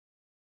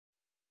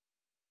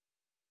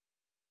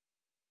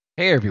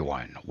Hey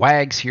everyone,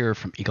 Wags here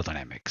from Eagle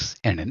Dynamics,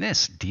 and in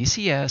this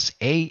DCS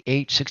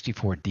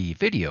AH-64D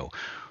video,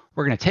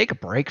 we're going to take a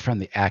break from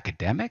the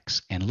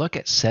academics and look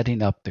at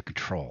setting up the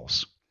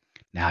controls.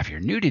 Now, if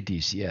you're new to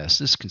DCS,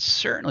 this can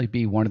certainly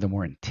be one of the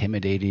more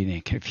intimidating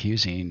and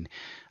confusing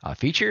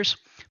features,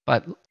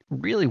 but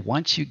really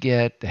once you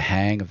get the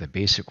hang of the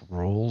basic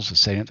rules of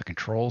setting up the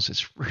controls,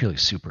 it's really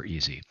super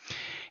easy.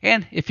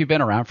 And if you've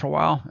been around for a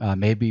while,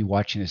 maybe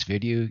watching this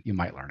video, you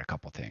might learn a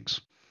couple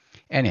things.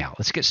 Anyhow,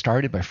 let's get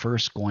started by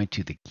first going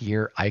to the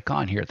gear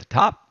icon here at the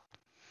top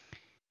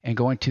and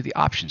going to the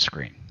options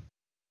screen.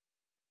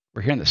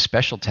 We're here in the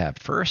special tab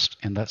first,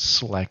 and let's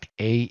select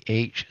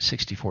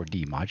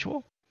AH-64D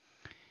module.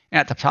 And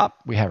at the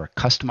top, we have our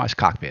customized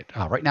cockpit.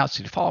 Right now it's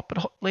the default,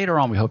 but later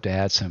on we hope to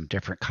add some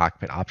different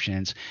cockpit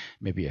options,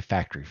 maybe a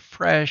factory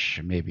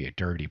fresh, maybe a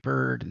dirty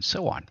bird, and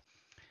so on.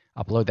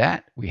 Below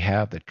that, we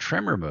have the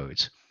trimmer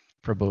modes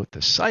for both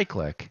the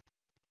cyclic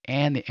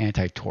and the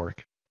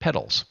anti-torque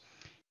pedals.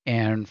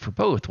 And for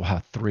both, we'll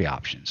have three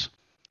options.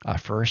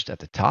 First, at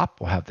the top,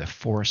 we'll have the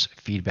force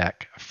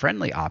feedback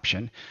friendly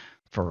option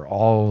for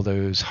all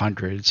those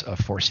hundreds of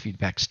force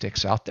feedback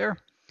sticks out there.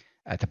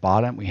 At the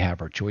bottom, we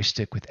have our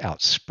joystick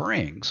without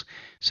springs.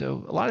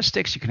 So a lot of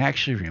sticks you can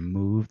actually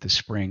remove the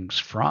springs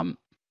from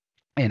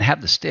and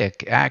have the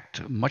stick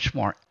act much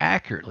more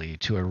accurately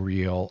to a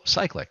real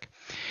cyclic.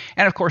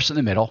 And of course, in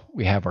the middle,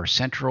 we have our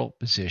central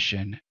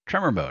position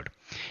trimmer mode.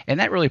 And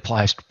that really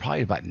applies to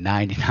probably about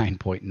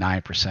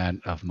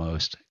 99.9% of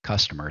most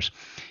customers,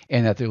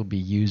 and that they'll be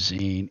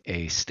using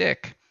a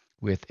stick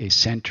with a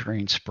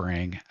centering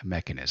spring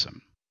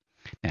mechanism.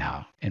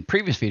 Now, in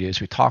previous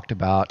videos, we talked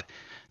about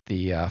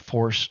the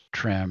force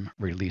trim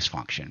release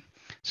function.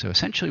 So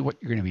essentially what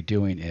you're going to be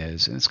doing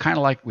is, and it's kind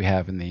of like we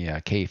have in the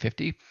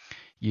K50,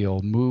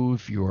 you'll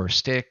move your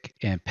stick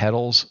and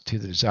pedals to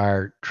the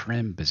desired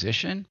trim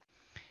position,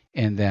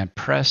 and then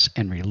press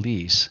and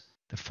release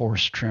the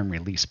force trim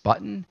release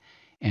button,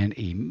 and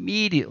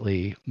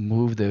immediately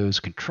move those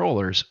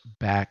controllers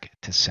back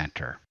to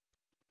center.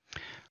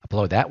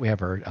 Below that, we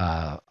have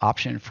our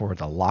option for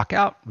the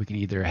lockout. We can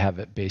either have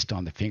it based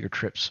on the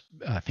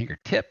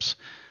fingertips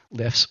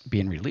lifts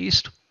being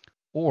released,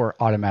 or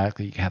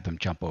automatically you can have them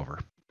jump over.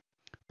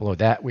 Below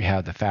that, we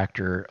have the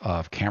factor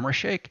of camera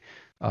shake,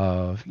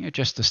 of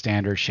just the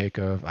standard shake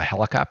of a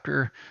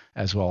helicopter,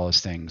 as well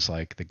as things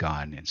like the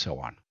gun and so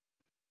on.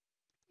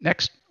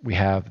 Next, we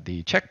have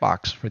the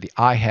checkbox for the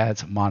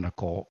IHADS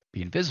monocle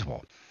being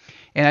visible.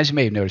 And as you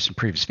may have noticed in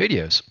previous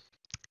videos,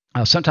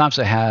 sometimes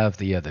I have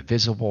the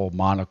visible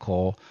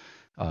monocle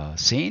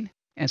seen,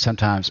 and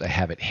sometimes I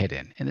have it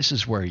hidden. And this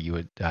is where you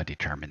would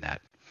determine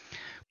that.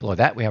 Below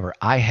that, we have our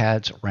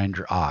IHADS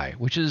render eye,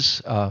 which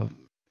is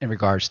in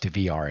regards to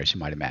VR, as you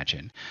might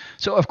imagine.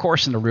 So of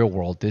course, in the real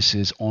world, this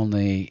is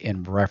only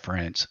in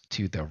reference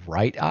to the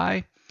right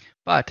eye,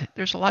 but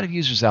there's a lot of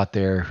users out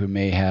there who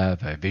may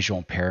have a visual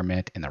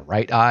impairment in the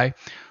right eye,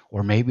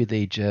 or maybe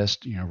they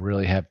just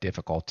really have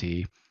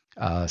difficulty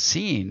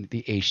seeing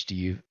the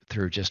HD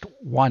through just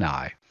one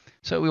eye.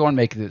 So we want to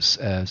make this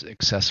as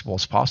accessible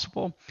as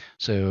possible.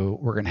 So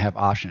we're going to have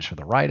options for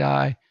the right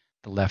eye,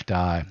 the left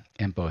eye,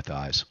 and both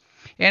eyes.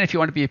 And if you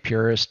want to be a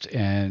purist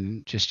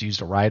and just use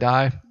the right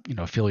eye,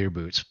 fill your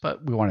boots,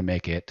 but we want to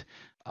make it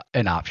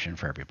an option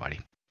for everybody.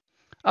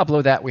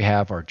 Below that, we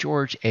have our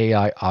George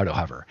AI Auto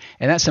Hover.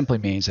 And that simply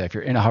means that if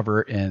you're in a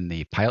hover in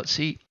the pilot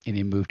seat and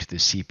you move to the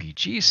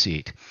CPG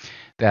seat,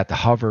 that the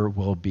hover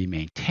will be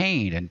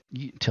maintained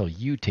until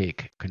you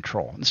take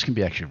control. And this can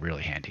be actually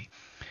really handy.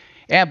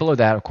 And below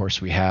that, of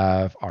course, we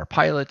have our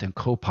pilot and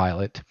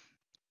co-pilot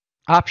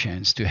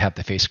options to have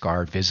the face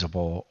guard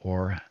visible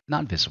or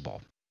not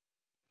visible.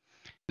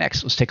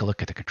 Next, let's take a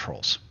look at the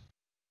controls.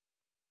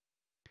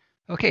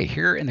 Okay,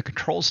 here in the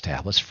Controls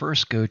tab, let's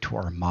first go to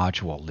our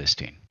module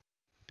listing.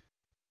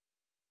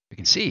 We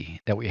can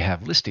see that we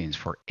have listings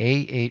for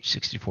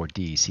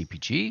AH-64D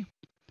CPG,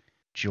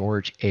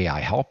 George AI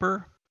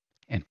Helper,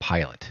 and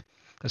Pilot.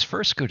 Let's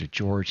first go to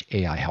George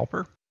AI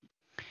Helper,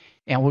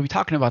 and we'll be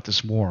talking about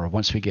this more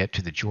once we get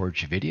to the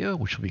George video,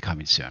 which will be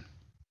coming soon.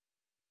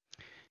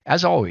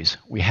 As always,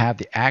 we have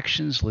the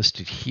actions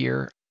listed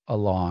here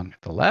along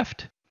the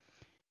left,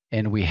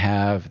 and we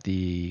have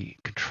the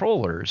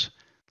controllers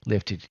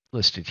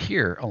listed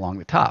here along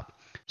the top.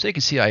 So you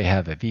can see I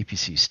have a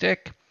VPC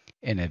stick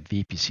and a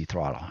VPC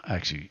throttle.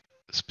 Actually,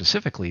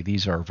 specifically,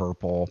 these are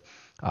Virpil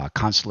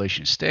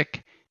Constellation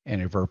stick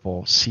and a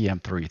Virpil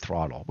CM3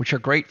 throttle, which are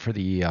great for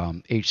the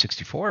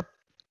AH-64.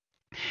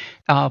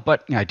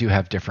 But I do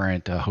have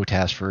different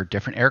HOTAS for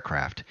different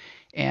aircraft.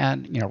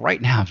 And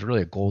right now is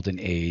really a golden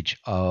age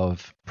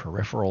of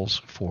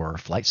peripherals for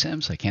flight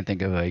sims. I can't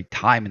think of a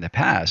time in the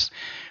past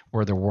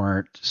where there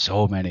weren't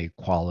so many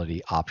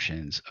quality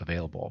options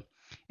available.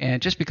 And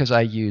just because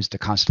I use the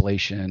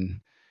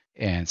Constellation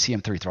and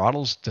CM3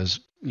 throttles does,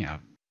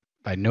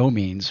 by no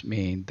means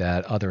mean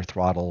that other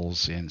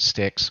throttles and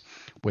sticks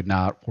would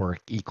not work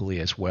equally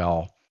as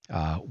well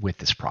with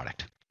this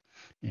product.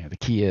 The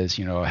key is,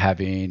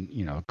 having,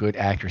 good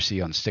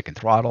accuracy on stick and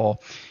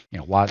throttle,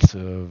 lots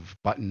of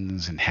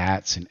buttons and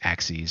hats and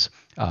axes,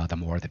 the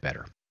more the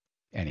better.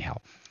 Anyhow,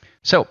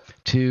 so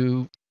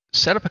to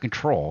set up a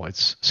control,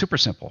 it's super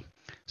simple.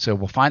 So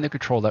we'll find the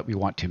control that we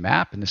want to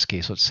map. In this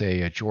case, let's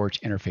say a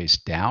George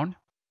interface down.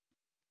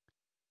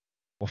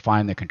 We'll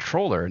find the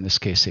controller, in this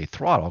case, say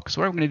throttle, because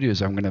what I'm going to do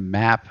is I'm going to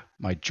map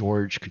my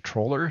George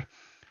controller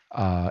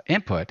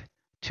input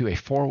to a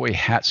 4-way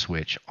hat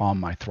switch on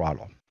my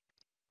throttle.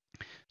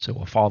 So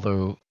we'll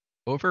follow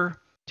over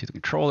to the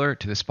controller,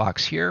 to this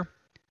box here.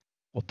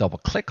 We'll double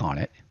click on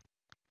it.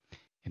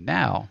 And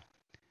now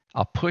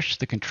I'll push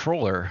the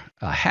controller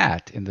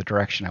hat in the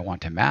direction I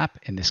want to map,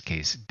 in this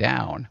case,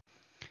 down.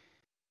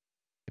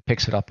 It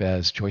picks it up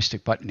as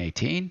joystick button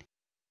 18.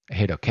 I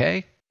hit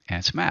OK, and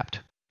it's mapped.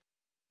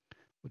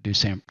 We'll do the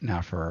same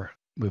now for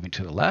moving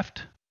to the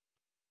left.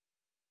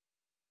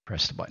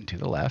 Press the button to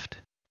the left.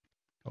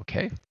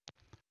 OK.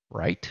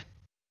 Right.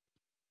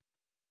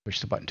 Push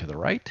the button to the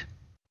right.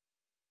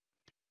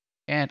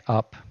 And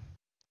up.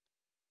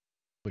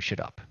 Push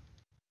it up.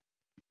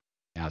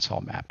 Now it's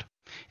all mapped.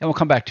 And we'll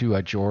come back to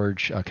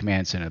George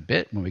commands in a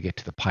bit when we get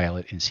to the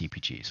pilot and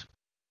CPGs.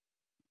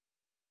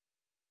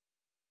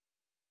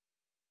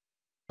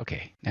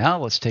 Okay, now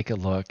let's take a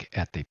look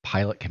at the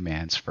pilot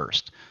commands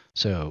first.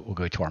 So we'll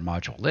go to our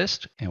module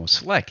list and we'll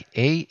select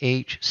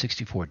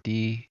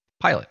AH-64D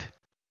pilot.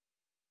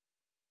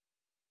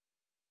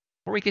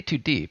 Before we get too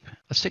deep,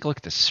 let's take a look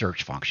at the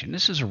search function.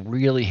 This is a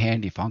really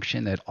handy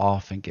function that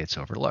often gets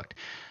overlooked.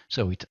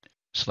 So we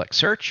select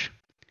search,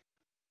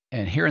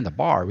 and here in the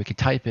bar, we can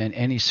type in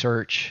any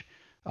search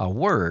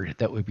word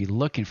that we'd be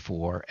looking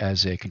for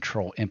as a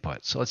control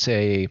input. So let's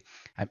say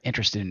I'm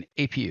interested in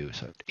APU,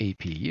 so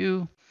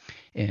APU.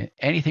 And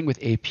anything with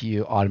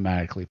APU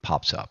automatically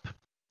pops up.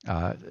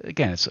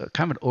 Again, it's a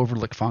kind of an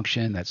overlooked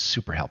function that's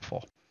super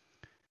helpful.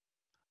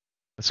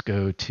 Let's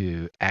go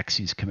to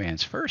axes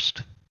commands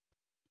first.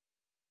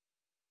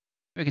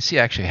 We can see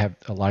I actually have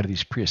a lot of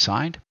these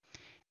pre-assigned.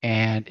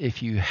 And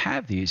if you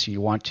have these, you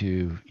want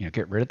to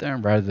get rid of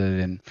them rather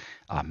than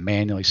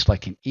manually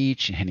selecting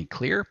each and hitting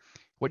clear.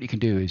 What you can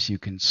do is you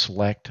can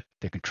select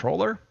the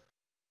controller,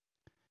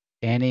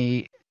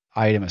 any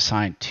item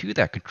assigned to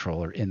that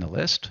controller in the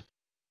list,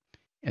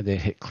 and then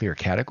hit clear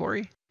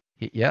category,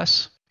 hit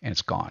yes, and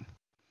it's gone.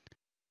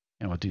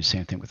 And we'll do the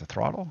same thing with the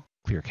throttle,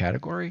 clear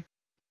category,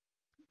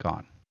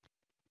 gone.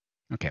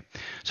 Okay,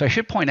 so I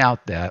should point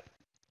out that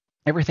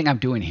everything I'm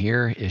doing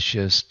here is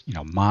just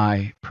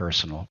my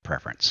personal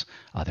preference.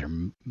 There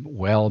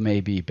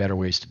may be better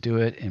ways to do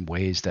it in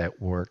ways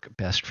that work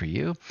best for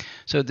you.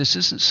 So this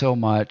isn't so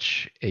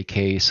much a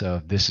case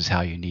of this is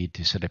how you need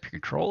to set up your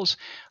controls.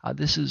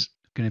 This is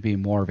going to be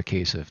more of a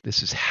case of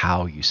this is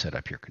how you set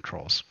up your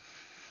controls.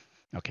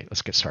 Okay,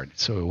 let's get started.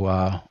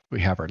 So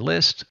we have our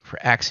list for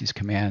axes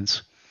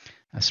commands.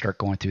 I'll start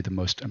going through the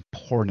most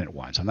important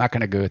ones. I'm not going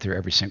to go through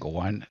every single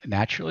one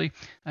naturally,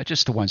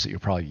 just the ones that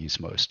you'll probably use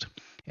most.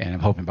 And I'm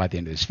hoping by the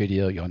end of this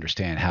video, you'll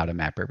understand how to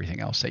map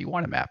everything else that you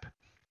want to map.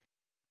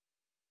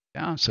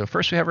 Yeah, so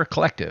first we have our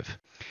collective.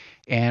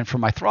 And for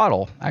my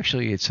throttle,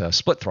 actually it's a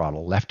split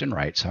throttle, left and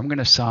right. So I'm going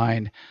to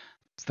assign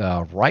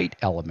the right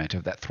element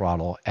of that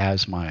throttle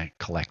as my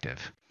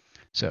collective.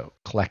 So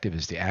collective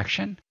is the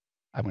action.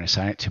 I'm going to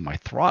assign it to my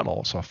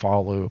throttle. So I'll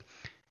follow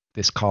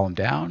this column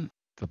down,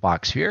 the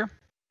box here,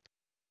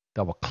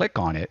 double click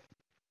on it.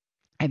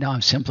 And now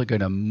I'm simply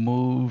going to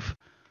move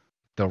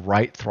the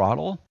right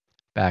throttle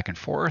back and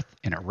forth,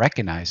 and it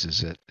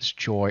recognizes it as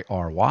Joy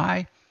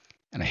RY,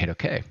 and I hit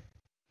OK.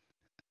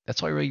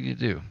 That's all you really need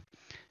to do.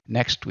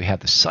 Next, we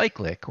have the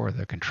cyclic or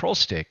the control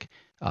stick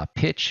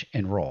pitch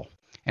and roll.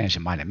 And as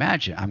you might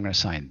imagine, I'm going to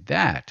assign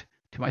that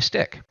to my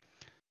stick.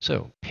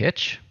 So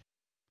pitch,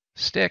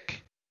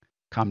 stick,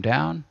 come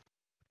down,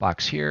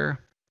 box here,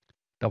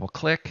 double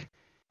click,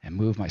 and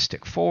move my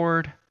stick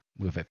forward,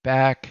 move it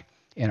back,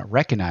 and it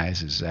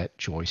recognizes that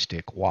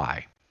joystick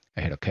Y.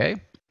 I hit OK,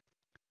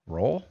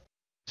 roll,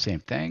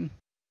 same thing,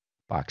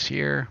 box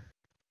here,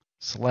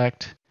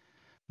 select,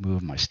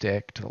 move my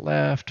stick to the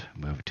left,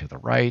 move it to the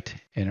right,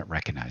 and it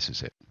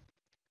recognizes it.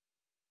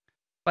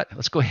 But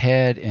let's go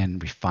ahead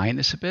and refine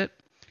this a bit,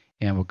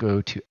 and we'll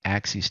go to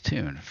axis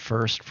tune,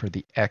 first for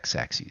the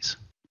x-axis.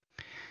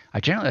 I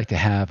generally like to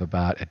have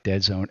about a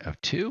dead zone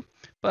of 2,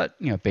 but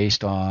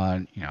based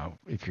on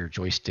if your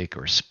joystick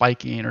or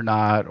spiking or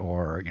not,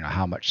 or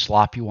how much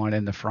slop you want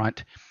in the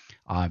front,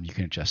 you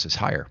can adjust this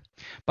higher.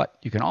 But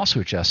you can also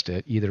adjust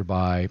it either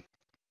by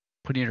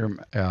putting your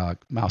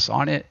mouse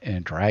on it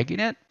and dragging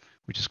it,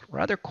 which is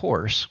rather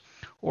coarse,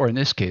 or in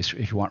this case,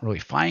 if you want really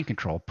fine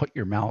control, put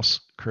your mouse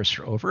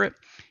cursor over it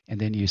and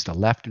then use the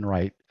left and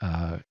right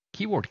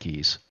keyboard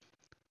keys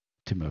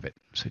to move it.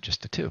 So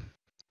just the 2.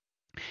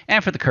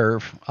 And for the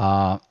curve,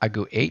 I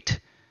go 8,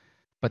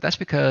 but that's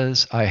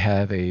because I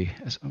have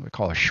as we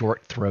call a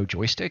short throw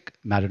joystick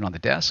mounted on the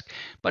desk.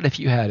 But if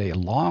you had a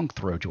long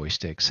throw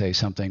joystick, say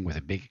something with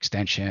a big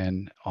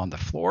extension on the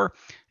floor,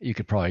 you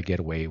could probably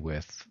get away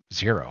with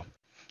 0.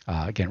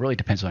 Again, it really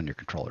depends on your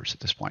controllers at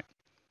this point.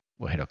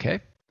 We'll hit OK.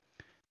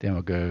 Then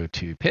we'll go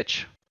to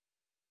pitch,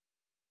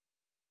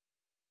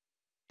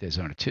 dead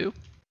zone of 2,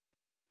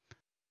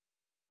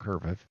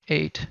 curve of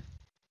 8.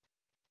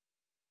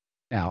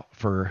 Now,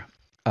 for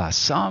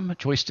some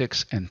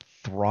joysticks and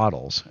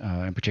throttles,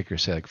 in particular,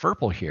 say like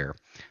Virpil here,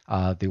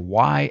 the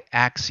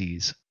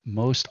y-axis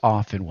most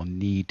often will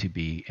need to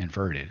be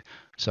inverted.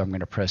 So I'm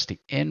going to press the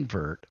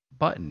invert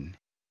button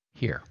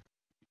here.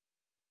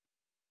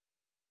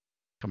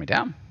 Coming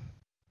down.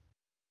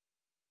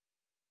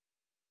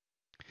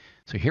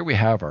 So here we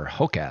have our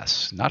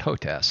HOCAS, not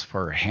HOTAS,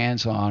 for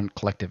hands-on,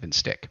 collective, and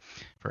stick,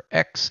 for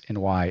X and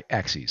Y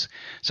axes.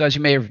 So as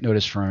you may have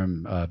noticed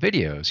from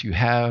videos, you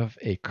have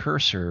a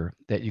cursor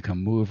that you can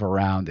move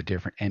around the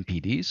different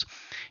MPDs,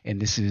 and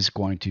this is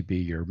going to be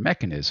your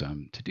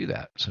mechanism to do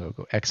that. So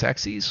go X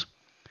axis,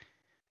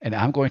 and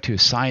I'm going to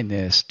assign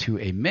this to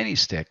a mini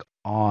stick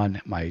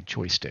on my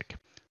joystick.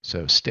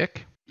 So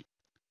stick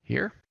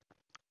here,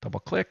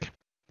 double click,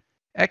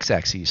 X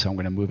axis, so I'm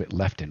going to move it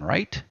left and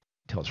right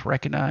until it's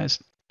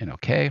recognized, and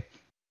OK.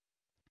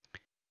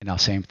 And now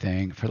same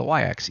thing for the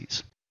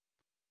y-axis.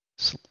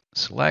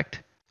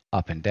 Select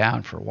up and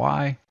down for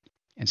Y,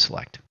 and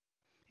select.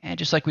 And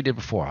just like we did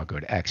before, I'll go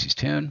to axis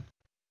tune,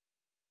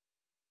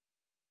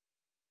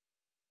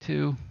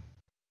 2,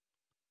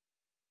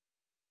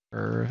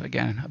 curve,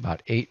 again,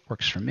 about 8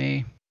 works for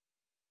me.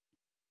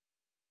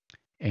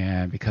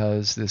 And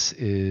because this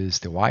is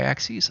the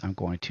y-axis, I'm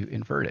going to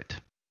invert it.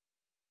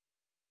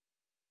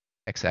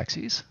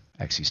 X-axis,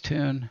 axis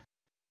tune,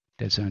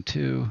 dead zone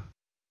 2,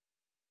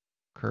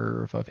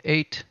 curve of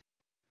 8,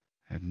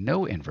 and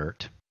no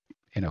invert,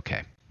 and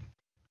OK.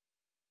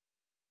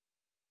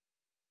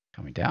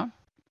 Coming down.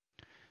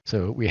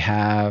 So we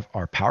have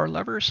our power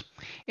levers,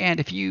 and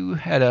if you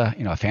had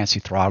a fancy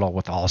throttle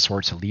with all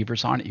sorts of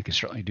levers on it, you can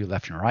certainly do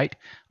left and right.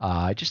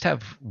 I just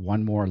have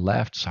one more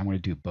left, so I'm going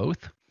to do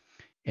both.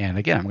 And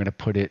again, I'm going to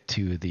put it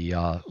to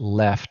the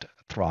left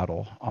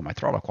throttle on my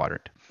throttle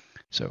quadrant.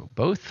 So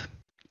both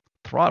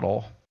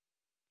throttle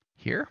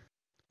here,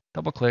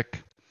 double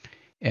click,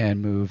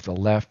 and move the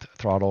left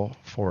throttle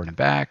forward and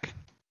back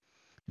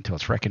until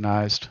it's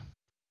recognized,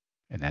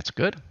 and that's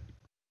good.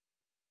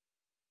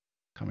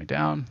 Coming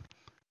down.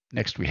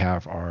 Next, we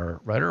have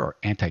our rudder or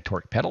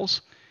anti-torque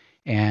pedals.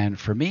 And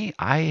for me,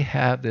 I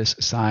have this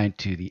assigned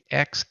to the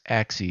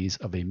X-axis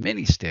of a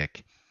mini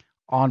stick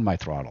on my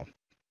throttle.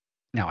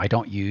 Now, I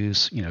don't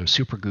use,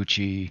 Super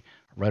Gucci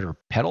rudder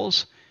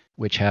pedals,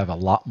 which have a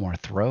lot more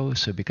throw.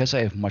 So because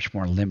I have much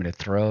more limited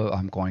throw,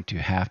 I'm going to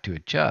have to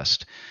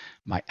adjust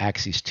my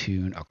axis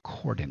tune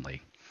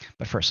accordingly.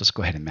 But first, let's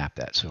go ahead and map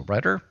that. So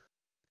rudder,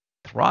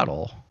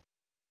 throttle,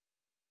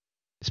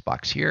 this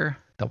box here,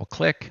 double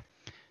click,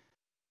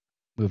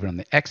 move it on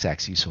the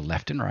X-axis, so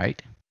left and right,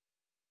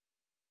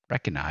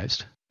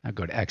 recognized. Now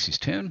go to axis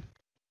tune,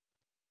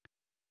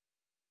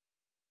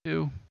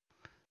 2,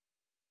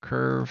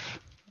 curve,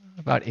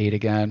 about 8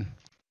 again.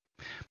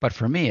 But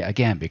for me,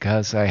 again,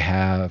 because I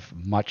have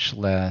much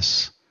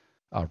less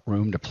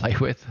room to play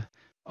with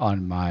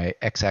on my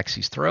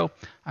X-axis throw,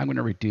 I'm going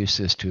to reduce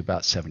this to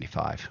about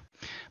 75.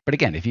 But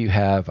again, if you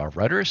have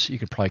rudders, you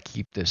can probably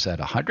keep this at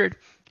 100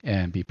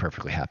 and be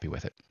perfectly happy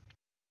with it.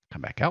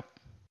 Come back out.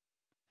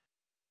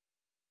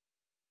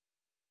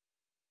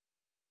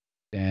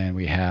 Then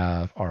we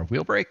have our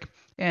wheel brake.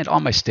 And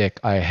on my stick,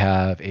 I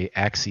have a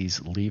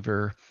axis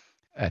lever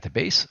at the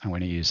base. I'm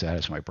going to use that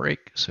as my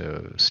brake.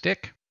 So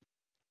stick,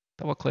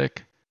 double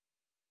click,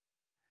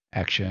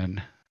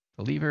 action,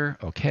 the lever,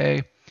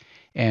 OK.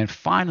 And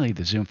finally,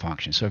 the zoom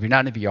function. So if you're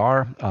not in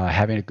VR,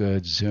 having a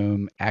good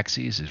zoom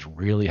axis is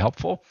really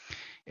helpful.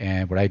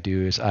 And what I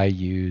do is I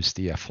use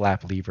the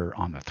flap lever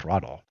on the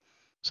throttle.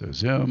 So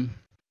zoom,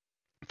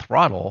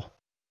 throttle,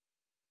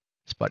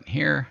 this button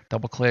here,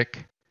 double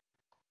click,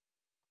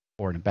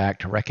 forward and back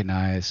to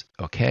recognize,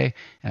 OK.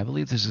 And I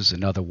believe this is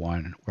another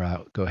one where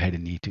I'll go ahead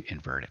and need to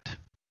invert it.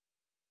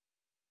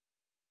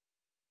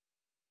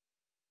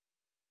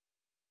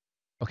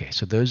 OK,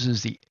 so those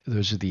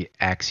are the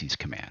axes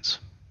commands.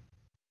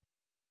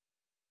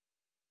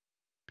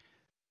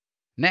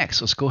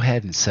 Next, let's go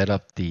ahead and set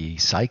up the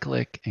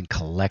cyclic and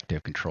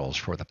collective controls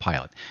for the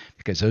pilot,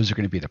 because those are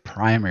going to be the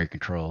primary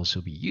controls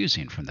you'll be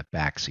using from the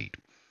back seat.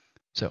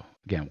 So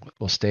again,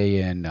 we'll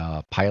stay in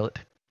pilot,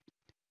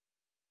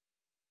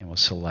 and we'll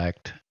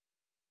select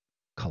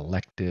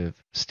collective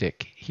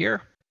stick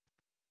here.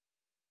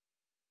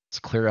 Let's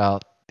clear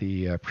out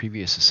the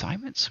previous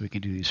assignments so we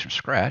can do these from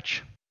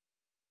scratch.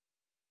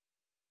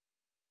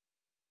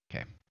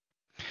 Okay.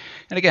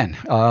 And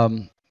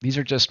again, these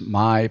are just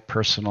my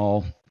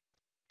personal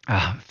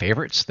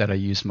favorites that I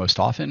use most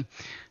often,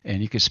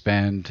 and you could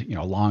spend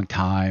a long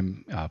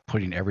time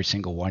putting every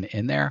single one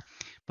in there,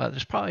 but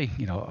there's probably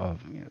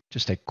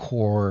just a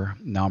core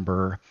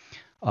number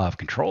of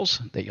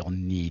controls that you'll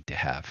need to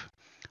have.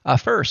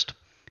 First,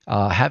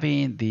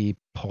 having the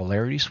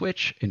polarity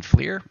switch in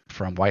FLIR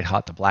from white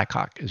hot to black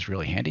hot is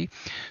really handy.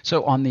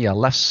 So on the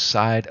left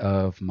side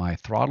of my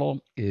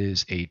throttle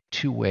is a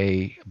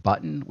two-way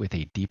button with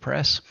a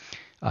depress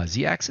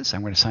Z-axis.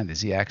 I'm going to assign the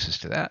Z-axis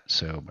to that.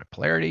 So my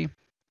polarity,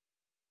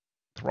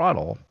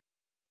 throttle,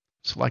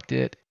 select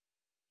it,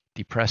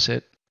 depress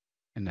it,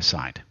 and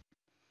assigned.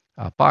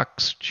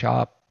 Box,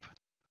 chop,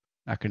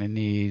 not going to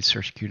need,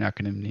 search queue, not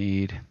going to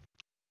need.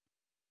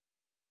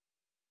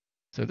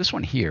 So this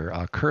one here,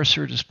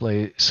 cursor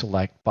display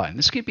select button.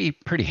 This can be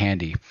pretty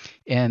handy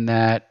in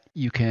that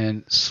you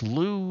can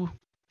slew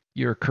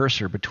your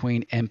cursor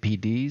between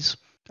MPDs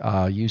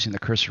using the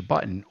cursor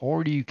button,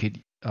 or you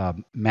could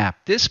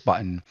map this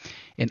button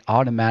and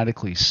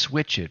automatically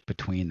switch it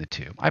between the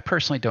two. I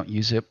personally don't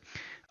use it,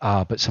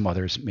 but some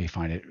others may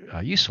find it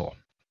useful.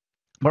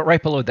 But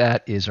right below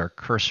that is our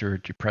cursor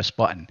depress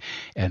button.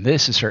 And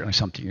this is certainly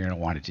something you're going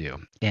to want to do.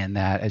 And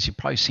that, as you've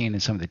probably seen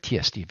in some of the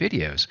TSD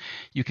videos,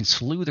 you can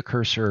slew the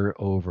cursor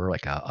over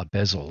like a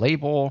bezel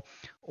label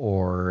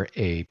or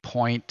a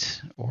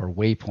point or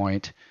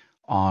waypoint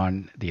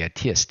on the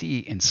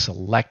TSD and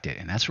select it.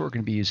 And that's what we're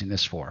going to be using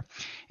this for.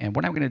 And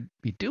what I'm going to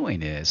be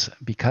doing is,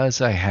 because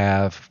I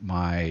have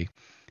my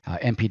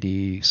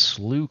MPD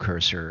slew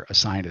cursor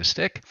assigned to a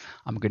stick,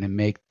 I'm going to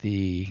make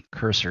the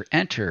cursor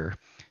enter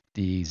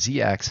the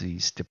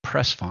z-axis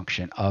depress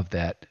function of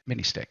that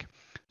mini stick.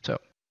 So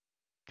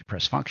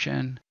depress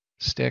function,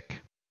 stick,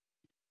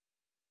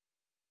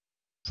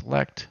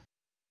 select,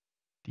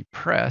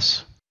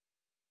 depress,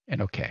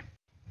 and OK.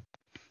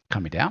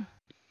 Coming down.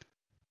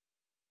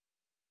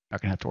 Not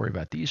going to have to worry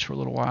about these for a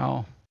little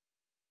while.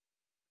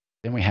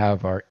 Then we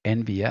have our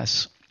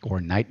NVS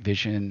or night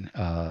vision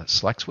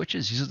select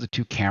switches. These are the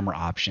two camera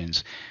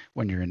options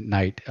when you're in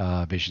night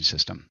vision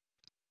system.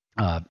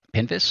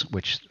 PinVis,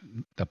 which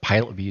the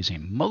pilot will be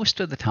using most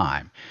of the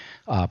time,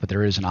 but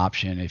there is an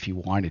option if you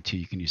wanted to,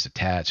 you can use the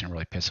TADs and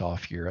really piss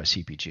off your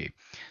CPG.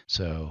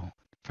 So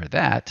for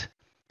that,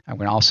 I'm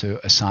going to also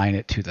assign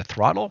it to the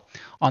throttle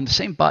on the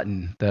same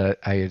button that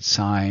I had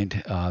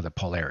assigned the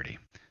polarity.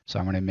 So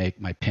I'm going to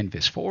make my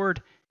PinVis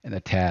forward and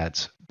the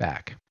TADs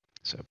back.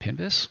 So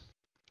PinVis,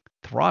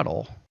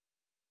 throttle,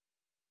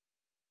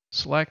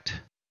 select,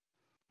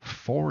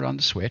 forward on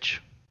the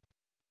switch,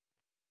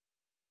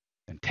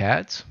 and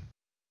TADs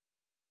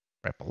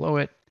right below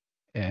it,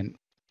 and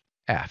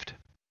aft.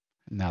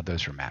 Now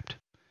those are mapped.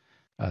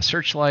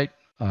 Searchlight,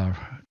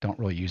 don't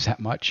really use that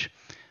much.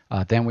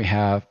 Then we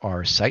have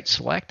our sight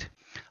select.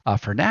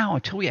 For now,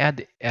 until we add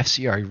the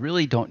FCR, you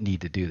really don't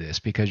need to do this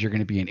because you're going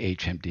to be in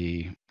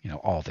HMD,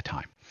 all the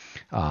time.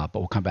 But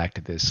we'll come back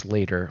to this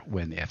later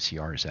when the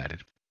FCR is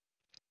added.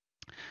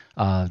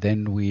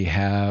 Then we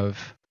have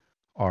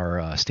our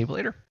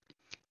stabulator,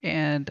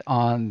 and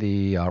on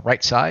the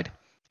right side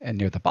and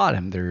near the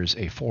bottom, there's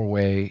a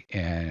 4-way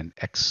and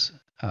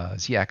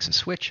z-axis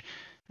switch.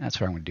 And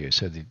that's what I'm going to do.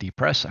 So the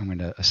depress, I'm going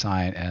to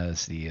assign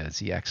as the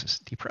z-axis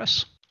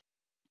depress,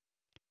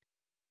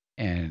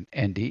 and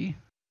ND,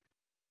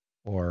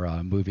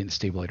 or moving the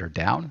stabulator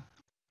down,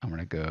 I'm going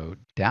to go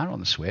down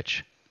on the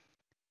switch,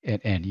 and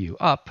NU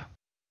up,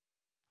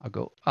 I'll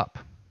go up.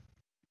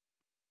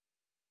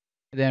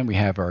 And then we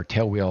have our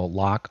tail wheel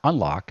lock,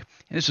 unlock.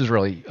 And this is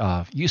really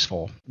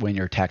useful when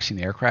you're taxiing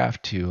the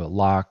aircraft to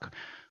lock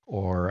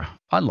or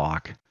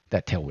unlock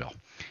that tail wheel.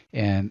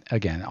 And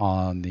again,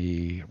 on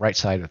the right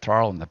side of the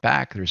throttle in the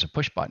back, there's a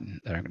push button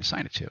that I'm going to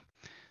assign it to.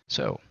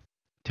 So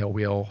tail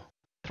wheel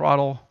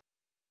throttle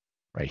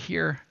right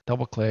here,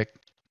 double click,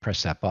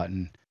 press that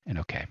button, and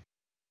OK.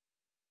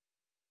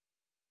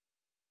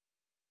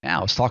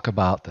 Now let's talk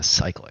about the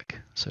cyclic.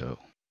 So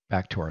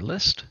back to our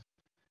list,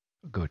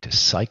 we'll go to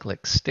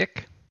cyclic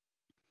stick.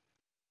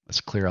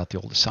 Let's clear out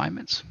the old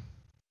assignments.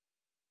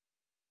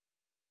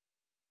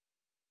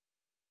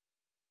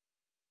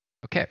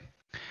 Okay,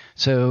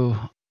 so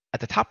at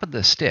the top of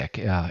the stick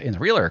in the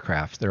real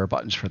aircraft, there are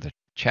buttons for the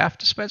chaff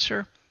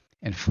dispenser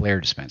and flare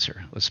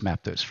dispenser. Let's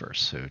map those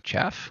first. So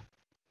chaff,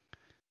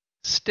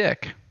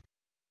 stick,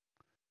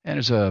 and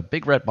there's a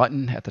big red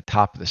button at the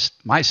top of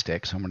my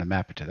stick, so I'm going to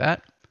map it to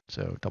that.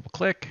 So double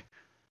click,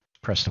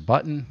 press the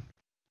button,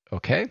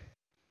 OK.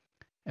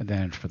 And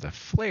then for the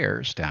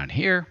flares down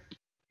here,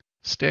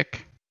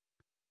 stick,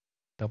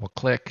 double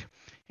click,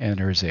 and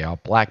there's a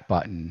black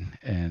button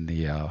in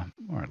the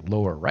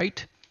lower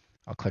right.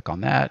 I'll click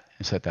on that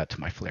and set that to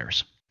my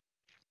flares.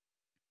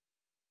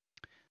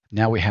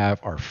 Now we have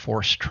our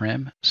force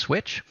trim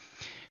switch,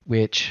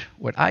 which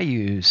what I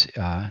use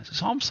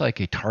is almost like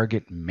a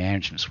target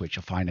management switch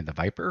you'll find in the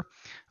Viper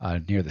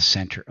near the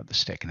center of the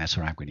stick, and that's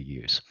what I'm going to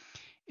use.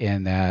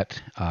 In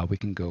that we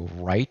can go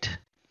right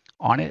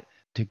on it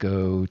to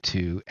go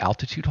to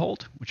altitude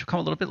hold, which will come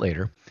a little bit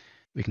later.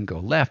 We can go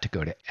left to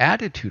go to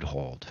attitude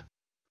hold,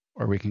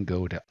 or we can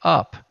go to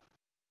up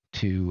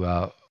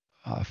to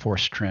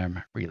force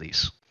trim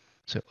release.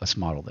 So let's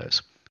model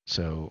those.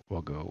 So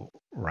we'll go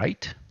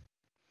right,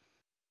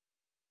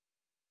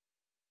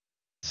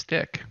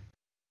 stick,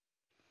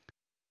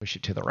 push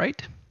it to the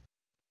right,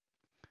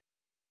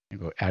 and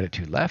go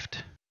attitude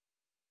left,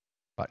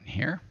 button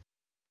here,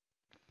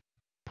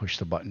 push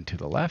the button to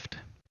the left,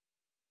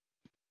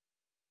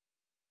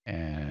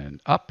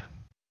 and up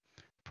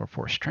for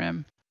force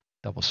trim,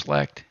 double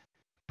select,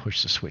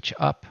 push the switch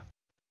up,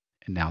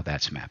 and now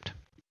that's mapped.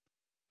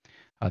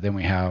 Then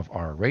we have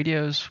our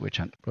radios, which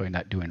I'm really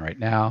not doing right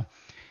now.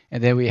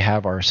 And then we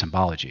have our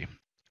symbology.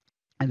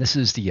 And this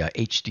is the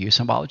HDU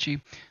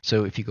symbology.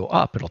 So if you go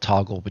up, it'll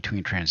toggle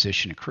between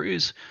transition and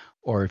cruise.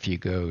 Or if you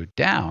go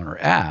down or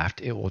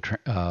aft, it will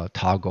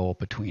toggle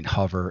between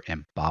hover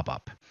and bob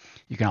up.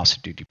 You can also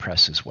do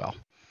depress as well.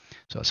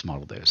 So let's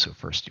model those. So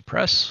first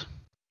depress,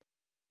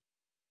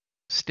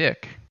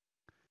 stick.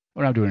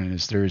 What I'm doing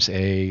is there's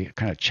a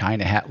kind of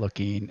China hat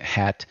looking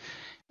hat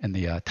in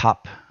the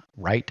top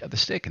right of the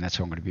stick, and that's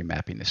what I'm going to be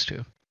mapping this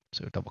to.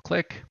 So double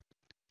click,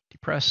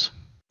 depress.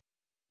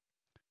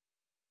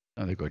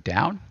 Now they go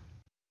down,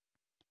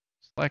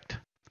 select,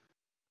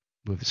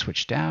 move the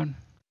switch down,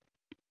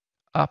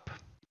 up,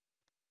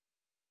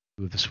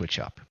 move the switch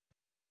up.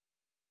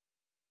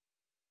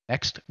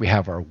 Next, we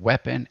have our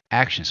weapon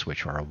action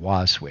switch, or our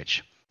WAS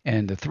switch.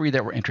 And the three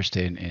that we're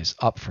interested in is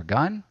up for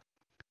gun,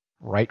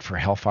 right for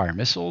Hellfire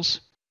missiles.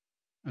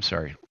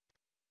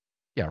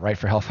 Right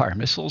for Hellfire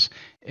missiles,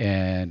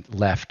 and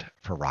left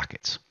for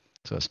rockets.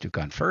 So let's do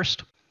gun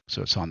first.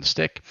 So it's on the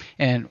stick.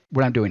 And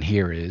what I'm doing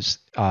here is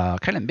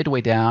kind of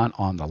midway down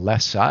on the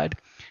left side,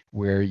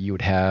 where you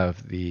would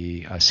have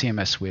the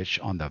CMS switch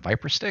on the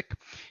Viper stick,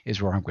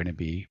 is where I'm going to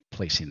be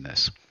placing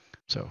this.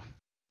 So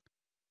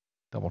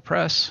double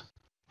press,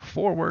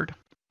 forward,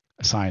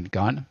 assign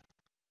gun,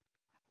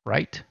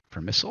 right for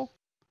missile,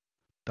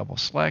 double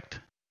select,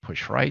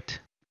 push right,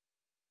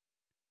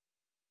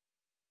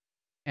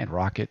 and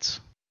rockets,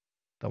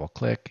 double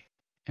click,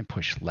 and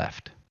push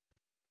left.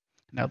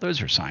 Now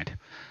those are assigned.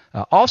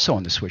 Also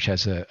on the switch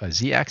has a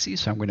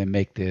Z-axis, so I'm going to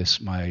make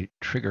this my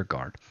trigger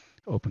guard,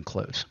 open,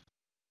 close.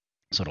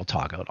 So it'll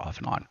toggle it off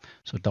and on.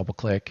 So double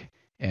click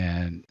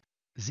and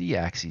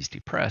Z-axis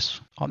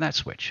depress on that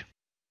switch.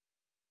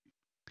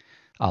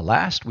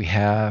 Last, we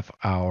have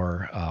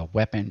our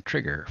weapon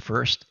trigger,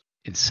 first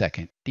and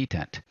second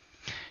detent.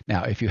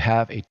 Now, if you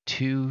have a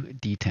 2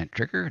 detent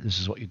trigger, this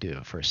is what you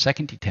do. For a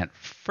second detent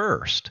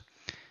first,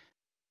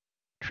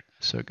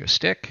 so go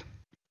stick,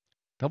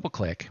 double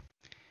click,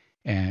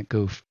 and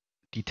go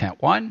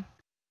detent 1,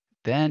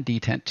 then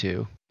detent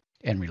 2,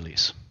 and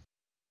release.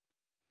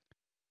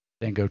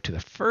 Then go to the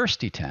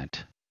first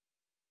detent,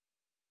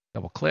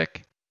 double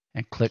click,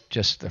 and click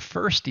just the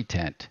first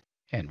detent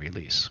and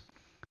release.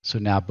 So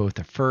now both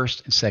the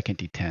first and second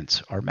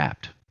detents are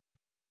mapped.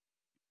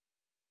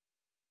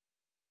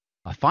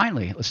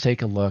 Finally, let's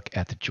take a look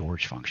at the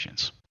George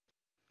functions.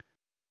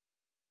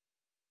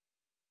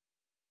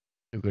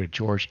 We'll go to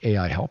George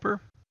AI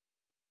Helper.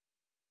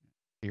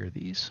 Here are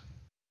these.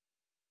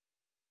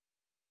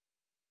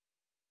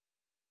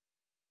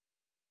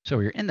 So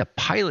you're in the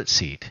pilot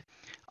seat.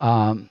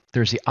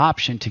 There's the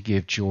option to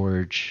give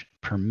George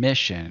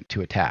permission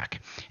to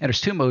attack. And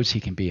there's 2 modes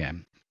he can be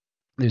in.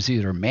 There's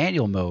either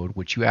manual mode,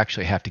 which you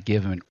actually have to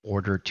give him an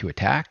order to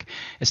attack.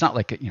 It's not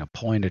like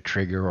pulling a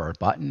trigger or a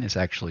button. It's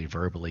actually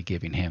verbally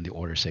giving him the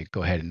order, say,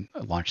 go ahead and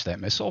launch that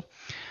missile.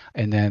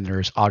 And then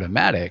there's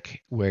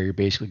automatic, where you're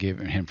basically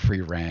giving him free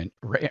reign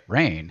to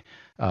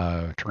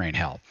rain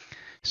hell.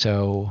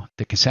 So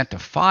the consent to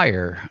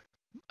fire,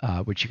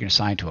 which you can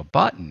assign to a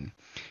button,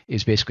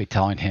 is basically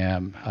telling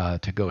him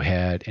to go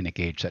ahead and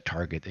engage that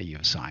target that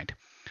you've assigned.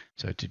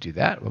 So to do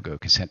that, we'll go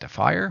consent to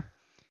fire.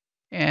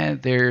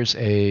 And there's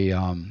a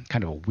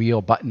kind of a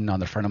wheel button on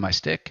the front of my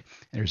stick.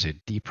 There's a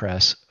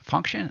depress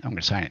function. I'm going to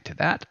assign it to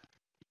that.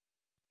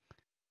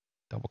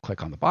 Double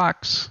click on the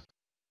box,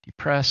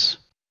 depress,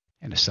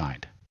 and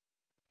assigned.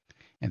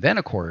 And then,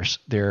 of course,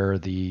 there are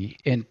the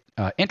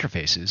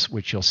interfaces,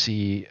 which you'll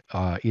see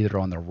either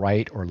on the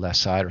right or left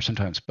side, or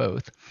sometimes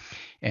both.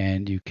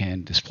 And you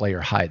can display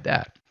or hide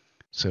that.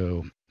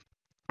 So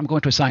I'm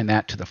going to assign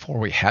that to the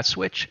 4-way hat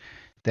switch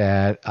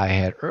that I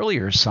had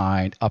earlier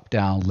assigned up,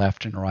 down,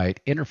 left, and right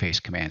interface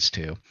commands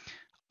to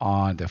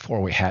on the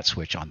 4-way hat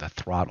switch on the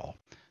throttle.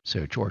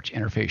 So George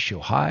interface show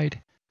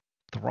hide,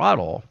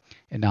 throttle,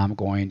 and now I'm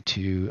going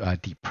to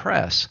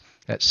depress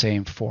that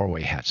same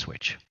 4-way hat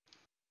switch.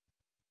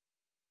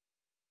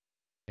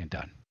 And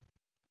done.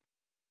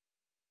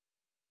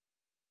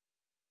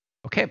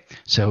 Okay,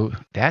 so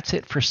that's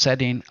it for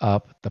setting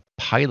up the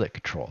pilot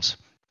controls.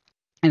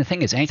 And the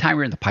thing is, anytime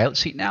you're in the pilot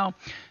seat now,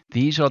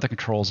 these are the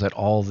controls that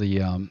all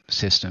the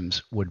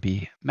systems would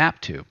be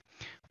mapped to,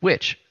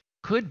 which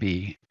could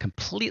be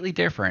completely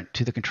different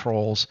to the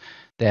controls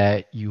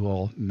that you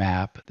will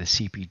map the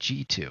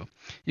CPG to.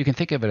 You can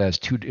think of it as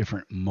 2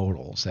 different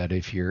modals, that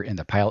if you're in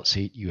the pilot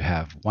seat, you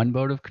have one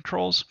mode of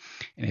controls,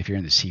 and if you're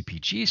in the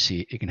CPG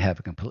seat, you can have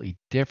a completely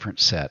different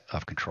set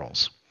of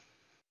controls.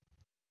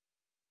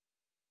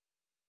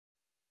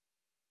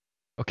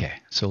 Okay,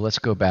 so let's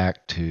go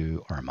back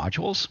to our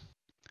modules.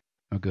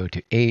 We'll go to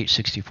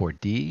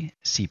AH-64D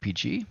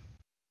CPG.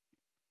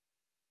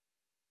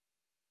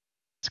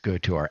 Let's go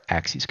to our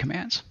axes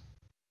commands.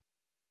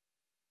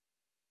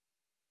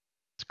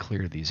 Let's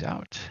clear these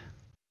out.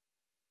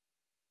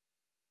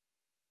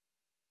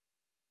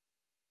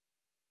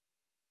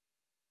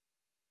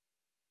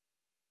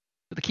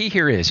 But the key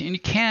here is, and you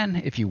can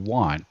if you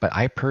want, but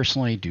I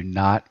personally do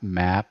not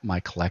map my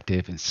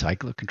collective and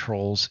cyclic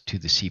controls to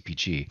the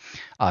CPG,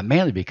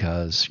 mainly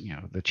because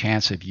the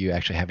chance of you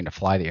actually having to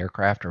fly the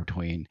aircraft are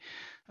between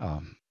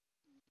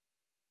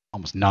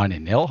almost none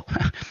and nil.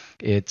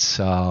 It's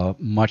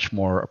much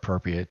more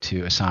appropriate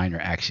to assign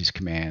your axes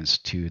commands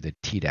to the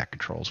TDAC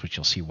controls, which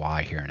you'll see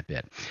why here in a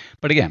bit.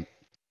 But again,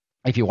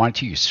 if you want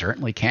to, you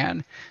certainly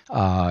can.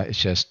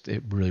 It's just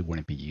it really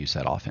wouldn't be used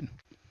that often.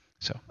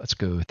 So let's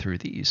go through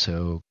these.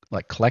 So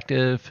like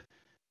collective,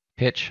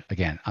 pitch,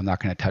 again, I'm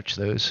not going to touch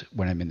those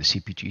when I'm in the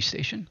CPG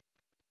station.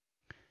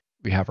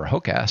 We have our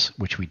HOCAS,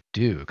 which we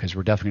do because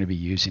we're definitely going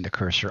to be using the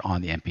cursor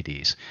on the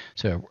MPDs.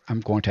 So I'm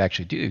going to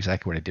actually do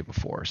exactly what I did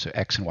before. So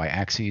X and Y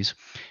axes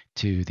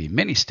to the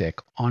mini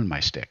stick on my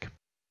stick.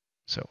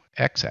 So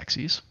X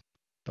axes,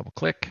 double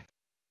click,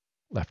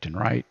 left and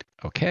right,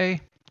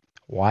 okay.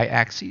 Y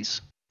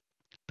axes,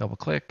 double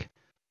click,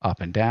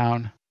 up and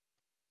down,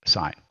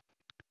 assign.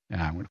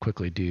 Now I'm going to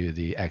quickly do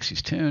the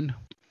axes tune,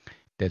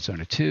 dead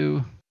zone of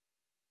 2,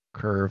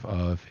 curve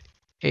of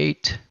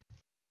 8,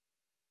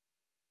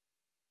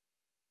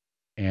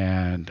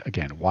 and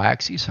again,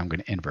 y-axis, so I'm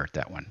going to invert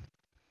that one.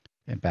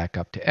 And back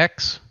up to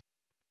x,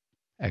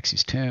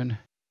 axis tune,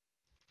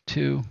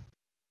 2,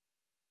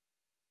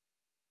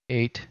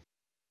 8,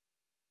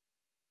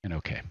 and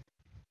OK.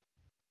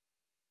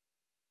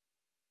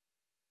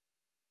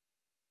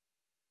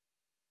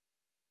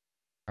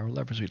 Our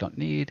levers we don't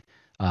need.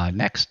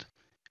 Next,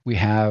 we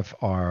have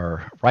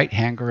our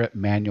right-hand grip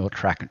manual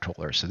track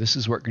controller. So this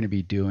is what we're going to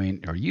be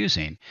doing or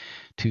using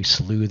to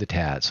slew the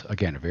TADs.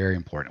 Again, a very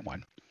important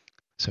one.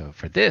 So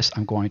for this,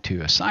 I'm going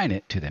to assign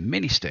it to the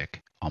mini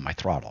stick on my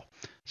throttle.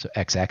 So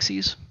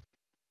x-axis,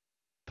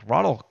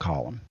 throttle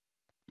column,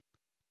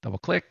 double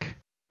click,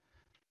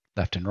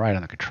 left and right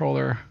on the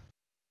controller,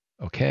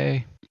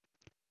 OK.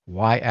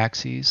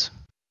 Y-axis,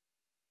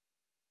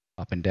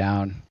 up and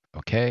down,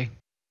 OK.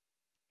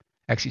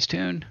 Axis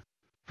tune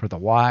for the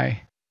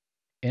Y,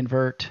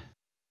 invert,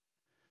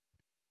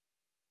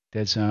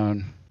 dead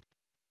zone,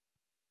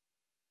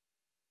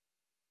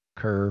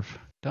 curve,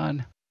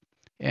 done.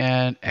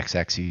 And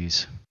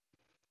x-axis,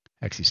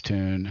 axis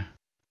tune,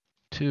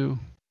 2,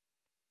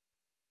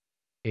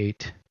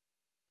 8,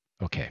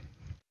 OK.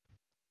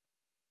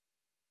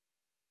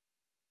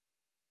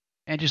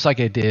 And just like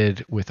I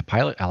did with the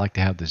pilot, I like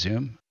to have the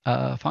zoom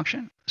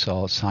function. So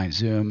I'll assign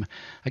zoom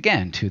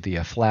again to the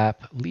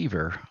flap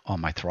lever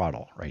on my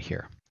throttle right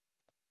here.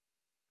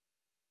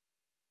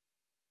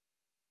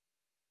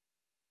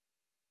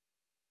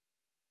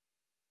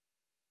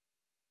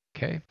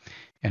 Okay,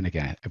 and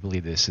again, I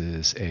believe this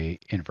is a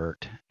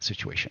invert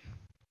situation.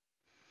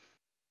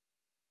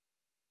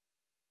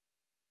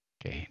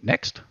 Okay,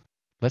 next,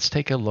 let's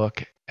take a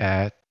look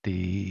at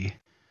the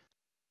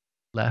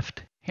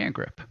left hand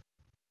grip.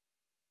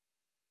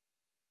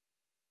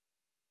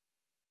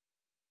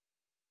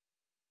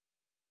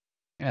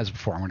 As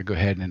before, I'm going to go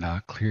ahead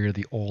and clear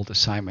the old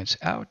assignments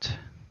out.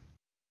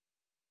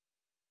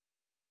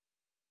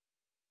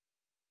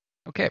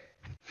 Okay,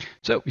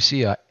 so we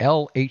see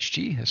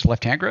LHG, that's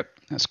left hand grip.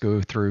 Let's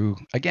go through,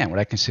 again, what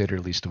I consider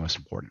at least the most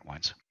important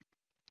ones.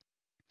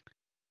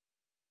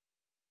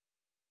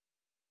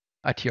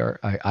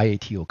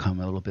 IAT will come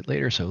a little bit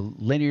later. So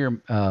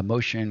linear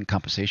motion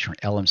compensation, or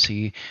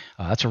LMC,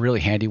 that's a really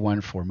handy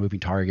one for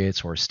moving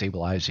targets or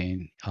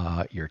stabilizing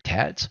your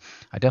TADs.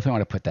 I definitely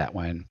want to put that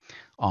one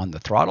on the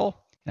throttle.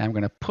 And I'm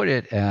going to put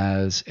it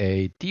as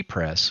a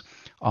depress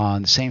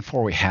on the same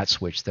four-way hat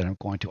switch that I'm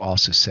going to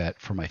also set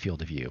for my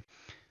field of view.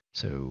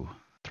 So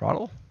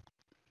throttle,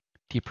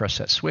 depress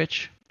that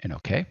switch, and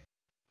OK.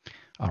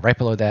 Right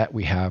below that,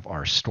 we have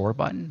our store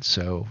button.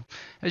 So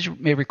as you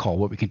may recall,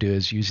 what we can do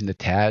is using the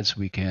TADs,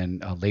 we can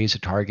laser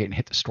target and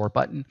hit the store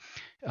button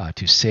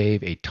to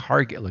save a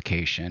target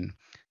location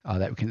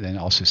that we can then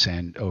also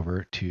send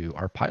over to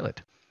our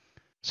pilot.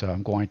 So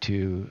I'm going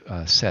to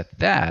set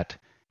that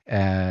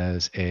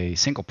as a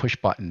single push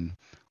button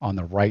on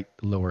the right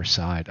lower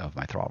side of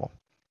my throttle.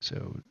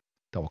 So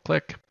double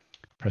click,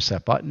 press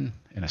that button,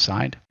 and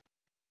assigned.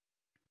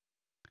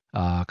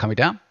 Coming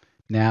down,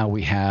 now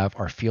we have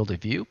our field of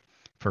view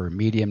for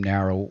medium,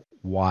 narrow,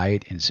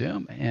 wide, and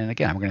zoom. And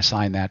again, I'm going to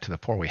assign that to the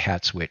four-way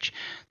hat switch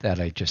that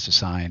I just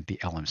assigned the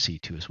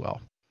LMC to as well.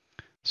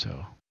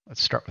 So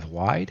let's start with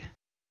wide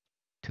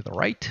to the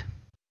right,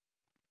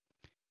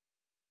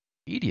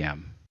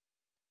 medium,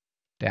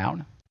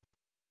 down,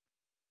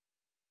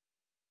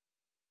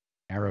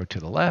 narrow to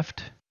the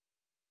left,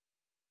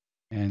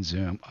 and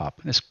zoom up.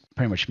 And this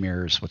pretty much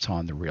mirrors what's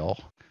on the real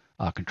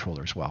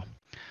controller as well.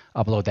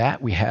 Below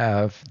that, we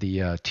have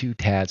the two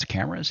TADS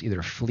cameras,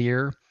 either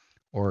FLIR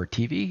or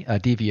TV.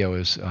 DVO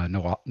is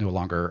no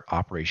longer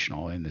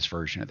operational in this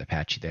version of the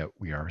Apache that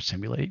we are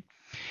simulating.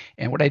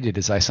 And what I did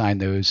is I assigned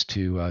those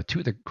to two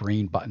of the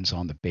green buttons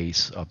on the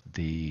base of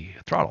the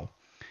throttle.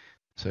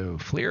 So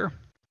FLIR,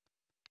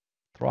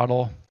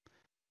 throttle,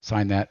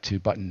 assign that to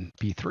button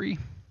B3,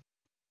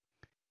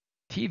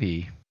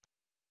 TV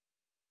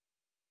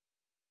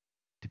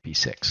to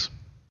B6.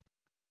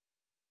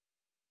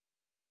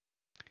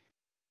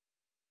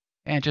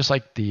 And just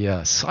like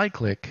the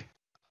cyclic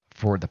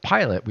for the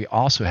pilot, we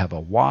also have a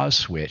WAS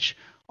switch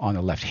on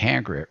the left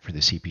hand grip for the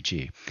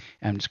CPG.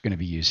 I'm just going to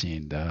be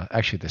using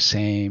actually the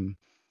same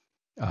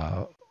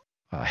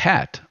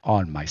hat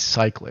on my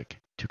cyclic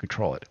to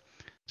control it.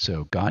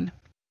 So gun,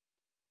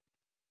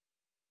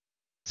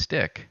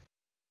 stick,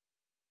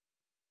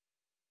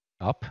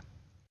 up,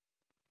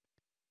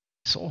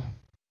 missile,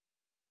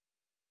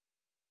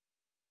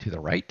 to the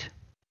right,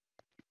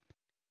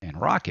 and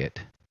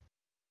rocket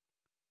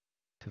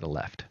to the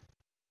left.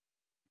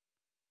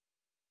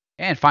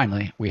 And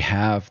finally, we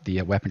have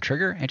the weapon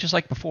trigger. And just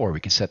like before, we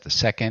can set the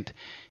second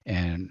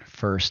and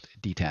first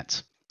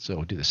detents. So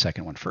we'll do the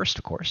second one first,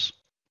 of course.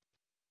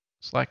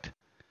 Select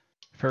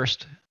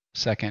first,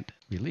 second,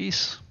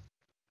 release.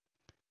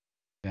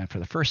 Then for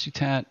the first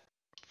detent,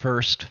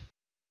 first,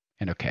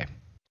 and OK.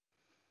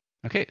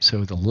 OK,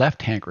 so the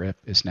left hand grip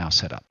is now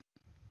set up.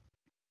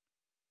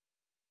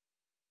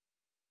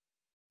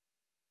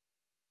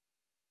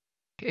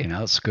 OK, now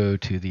let's go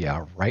to the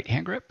right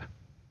hand grip.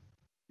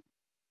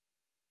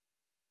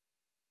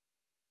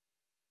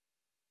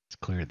 Let's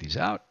clear these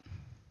out.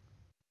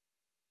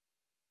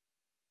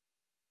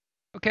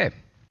 OK.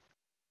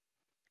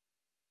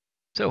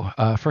 So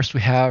first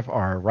we have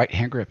our right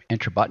hand grip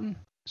enter button.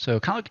 So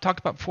kind of like we talked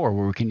about before,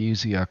 where we can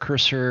use the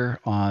cursor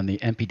on the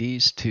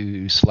MPDs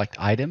to select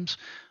items.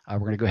 We're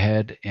going to go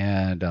ahead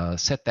and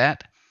set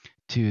that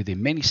to the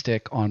mini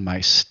stick on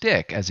my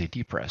stick as a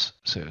depress.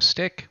 So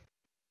stick,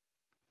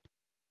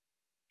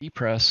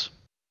 depress,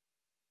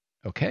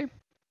 OK.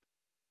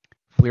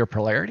 FLIR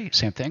polarity,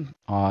 same thing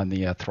on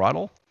the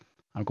throttle.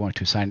 I'm going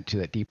to assign it to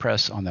that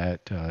depress on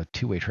that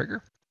two-way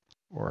trigger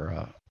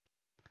or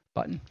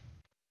button.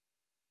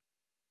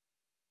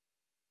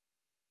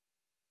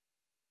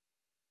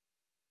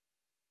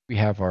 We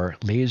have our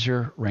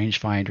laser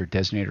rangefinder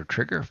designator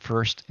trigger,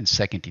 first and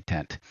second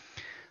detent.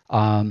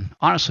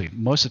 Honestly,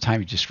 most of the time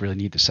you just really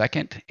need the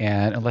second,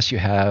 and unless you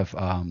have,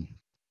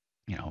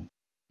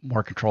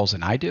 more controls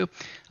than I do,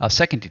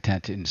 second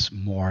detent is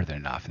more than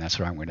enough, and that's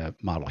what I'm going to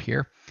model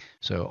here.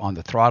 So on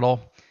the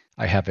throttle,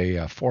 I have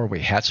a four-way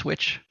hat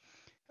switch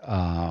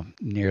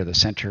near the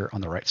center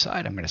on the right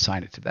side. I'm going to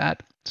assign it to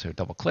that. So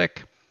double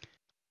click,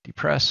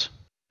 depress,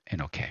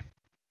 and OK.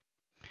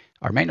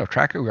 Our manual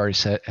tracker we already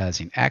set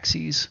as in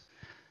axes.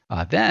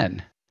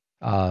 Then,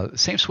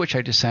 same switch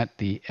I just sent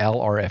the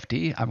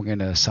LRFD, I'm going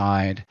to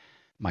assign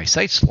my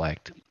sight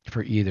select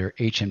for either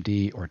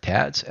HMD or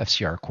TADS.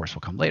 FCR, of course,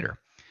 will come later.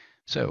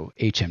 So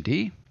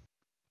HMD,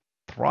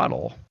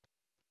 throttle,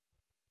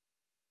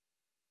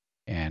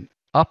 and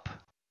up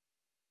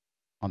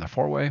on the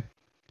four-way,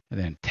 and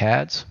then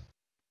TADS,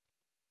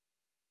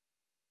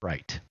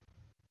 right.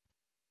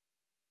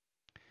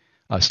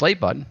 Slave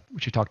button,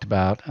 which we talked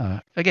about,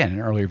 again, in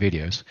earlier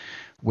videos,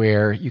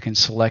 where you can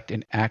select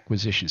an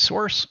acquisition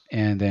source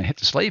and then hit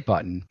the slave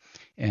button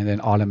and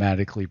then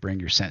automatically bring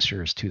your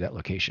sensors to that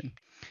location.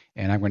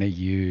 And I'm going to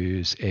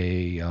use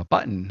a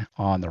button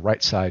on the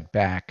right side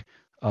back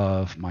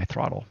of my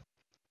throttle.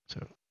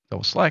 So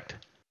double select,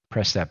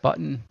 press that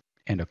button,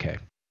 and OK.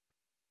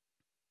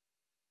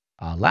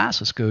 Last,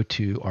 let's go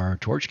to our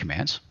George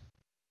commands.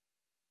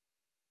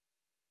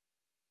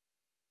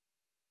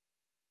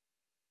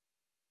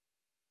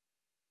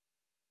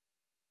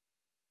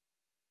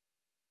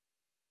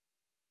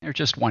 There's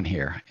just one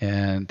here,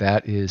 and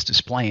that is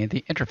displaying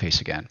the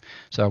interface again.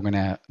 So I'm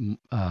going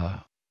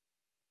to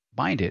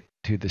bind it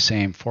to the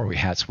same four-way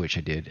hat switch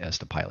I did as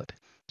the pilot.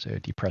 So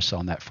depress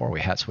on that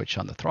four-way hat switch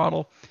on the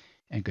throttle,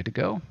 and good to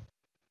go.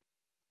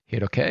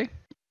 Hit OK,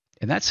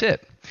 and that's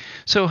it.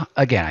 So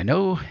again, I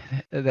know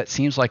that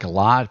seems like a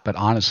lot, but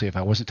honestly, if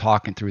I wasn't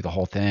talking through the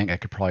whole thing, I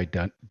could probably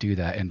do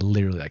that in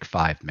literally like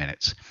 5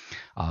 minutes.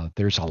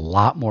 There's a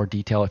lot more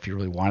detail if you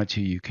really wanted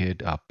to, you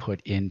could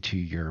put into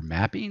your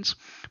mappings,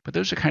 but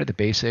those are kind of the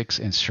basics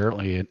and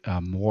certainly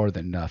more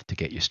than enough to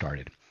get you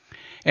started.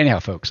 Anyhow,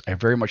 folks, I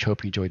very much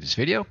hope you enjoyed this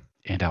video,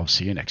 and I'll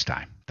see you next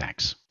time.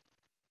 Thanks.